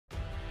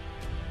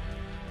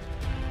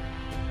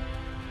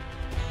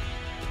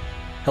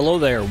Hello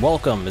there,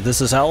 welcome,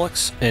 this is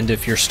Alex, and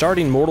if you're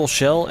starting Mortal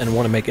Shell and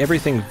want to make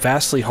everything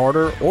vastly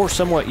harder or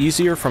somewhat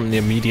easier from the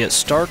immediate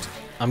start,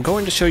 I'm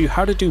going to show you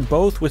how to do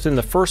both within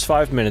the first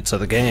 5 minutes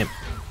of the game.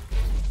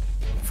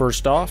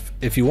 First off,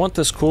 if you want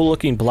this cool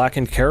looking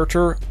blackened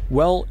character,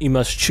 well, you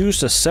must choose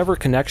to sever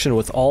connection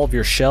with all of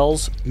your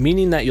shells,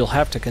 meaning that you'll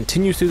have to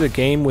continue through the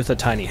game with a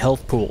tiny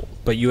health pool,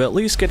 but you at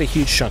least get a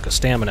huge chunk of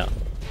stamina.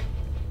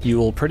 You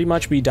will pretty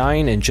much be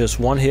dying in just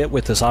one hit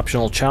with this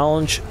optional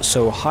challenge,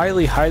 so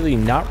highly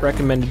not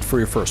recommended for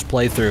your first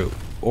playthrough,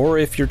 or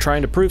if you're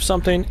trying to prove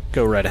something,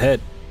 go right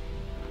ahead.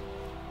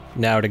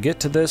 Now to get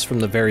to this from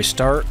the very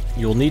start,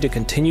 you'll need to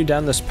continue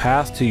down this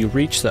path till you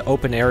reach the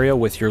open area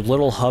with your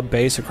little hub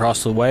base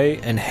across the way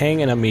and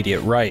hang an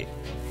immediate right.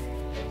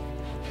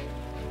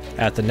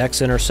 At the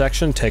next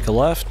intersection, take a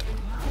left.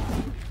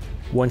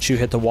 Once you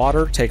hit the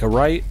water, take a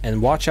right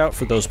and watch out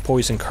for those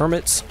poison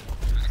kermits.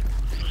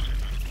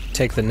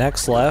 Take the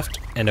next left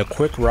and a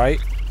quick right,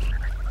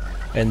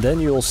 and then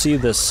you'll see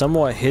this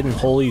somewhat hidden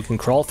hole you can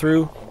crawl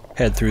through.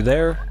 Head through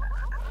there.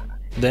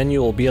 Then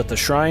you will be at the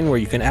shrine where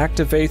you can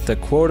activate the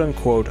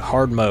quote-unquote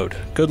hard mode.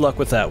 Good luck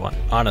with that one,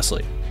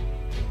 honestly.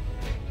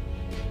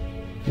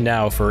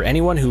 Now for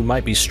anyone who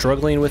might be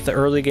struggling with the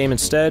early game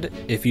instead,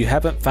 if you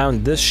haven't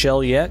found this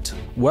shell yet,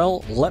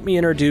 well, let me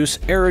introduce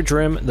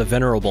Eredrim The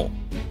Venerable.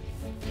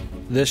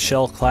 This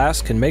shell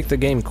class can make the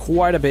game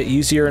quite a bit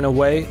easier in a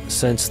way,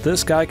 since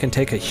this guy can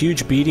take a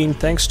huge beating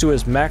thanks to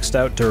his maxed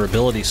out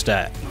durability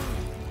stat.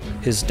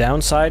 His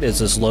downside is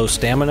his low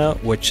stamina,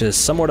 which is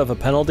somewhat of a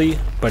penalty,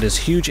 but his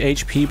huge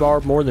HP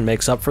bar more than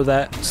makes up for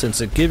that, since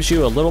it gives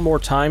you a little more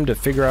time to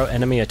figure out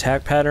enemy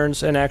attack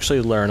patterns and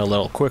actually learn a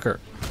little quicker.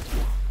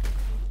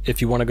 If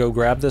you want to go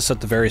grab this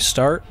at the very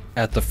start,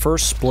 at the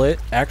first split,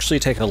 actually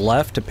take a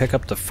left to pick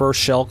up the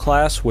first shell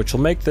class, which will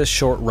make this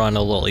short run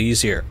a little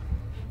easier.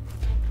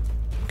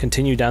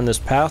 Continue down this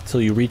path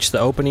till you reach the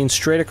opening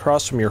straight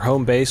across from your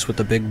home base with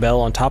the big bell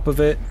on top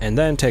of it, and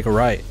then take a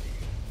right.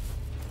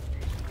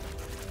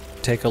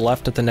 Take a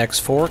left at the next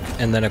fork,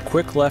 and then a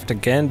quick left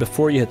again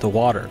before you hit the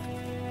water.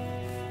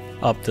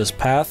 Up this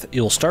path,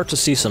 you'll start to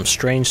see some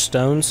strange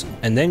stones,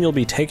 and then you'll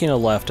be taking a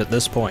left at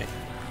this point.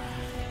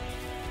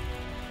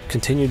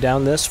 Continue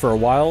down this for a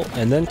while,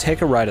 and then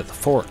take a right at the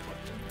fork.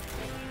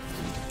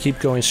 Keep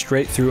going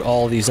straight through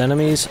all of these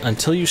enemies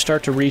until you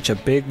start to reach a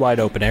big wide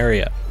open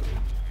area.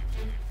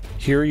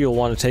 Here you'll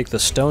want to take the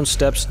stone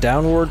steps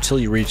downward till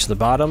you reach the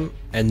bottom,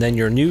 and then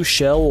your new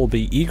shell will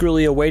be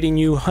eagerly awaiting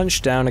you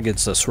hunched down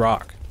against this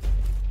rock.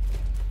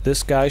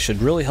 This guy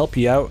should really help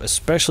you out,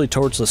 especially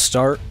towards the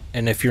start,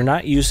 and if you're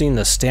not using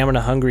the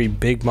stamina hungry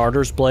big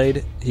martyr's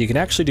blade, you can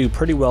actually do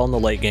pretty well in the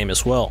late game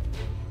as well.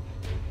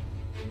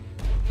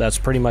 That's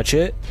pretty much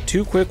it,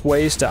 2 quick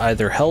ways to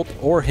either help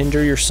or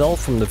hinder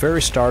yourself from the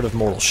very start of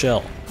Mortal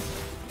Shell.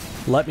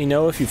 Let me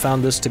know if you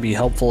found this to be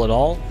helpful at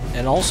all,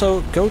 and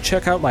also go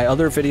check out my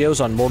other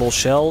videos on Mortal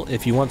Shell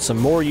if you want some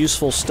more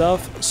useful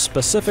stuff,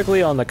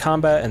 specifically on the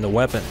combat and the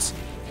weapons.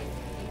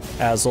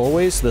 As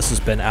always, this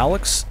has been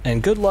Alex,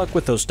 and good luck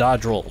with those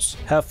dodge rolls.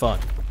 Have fun.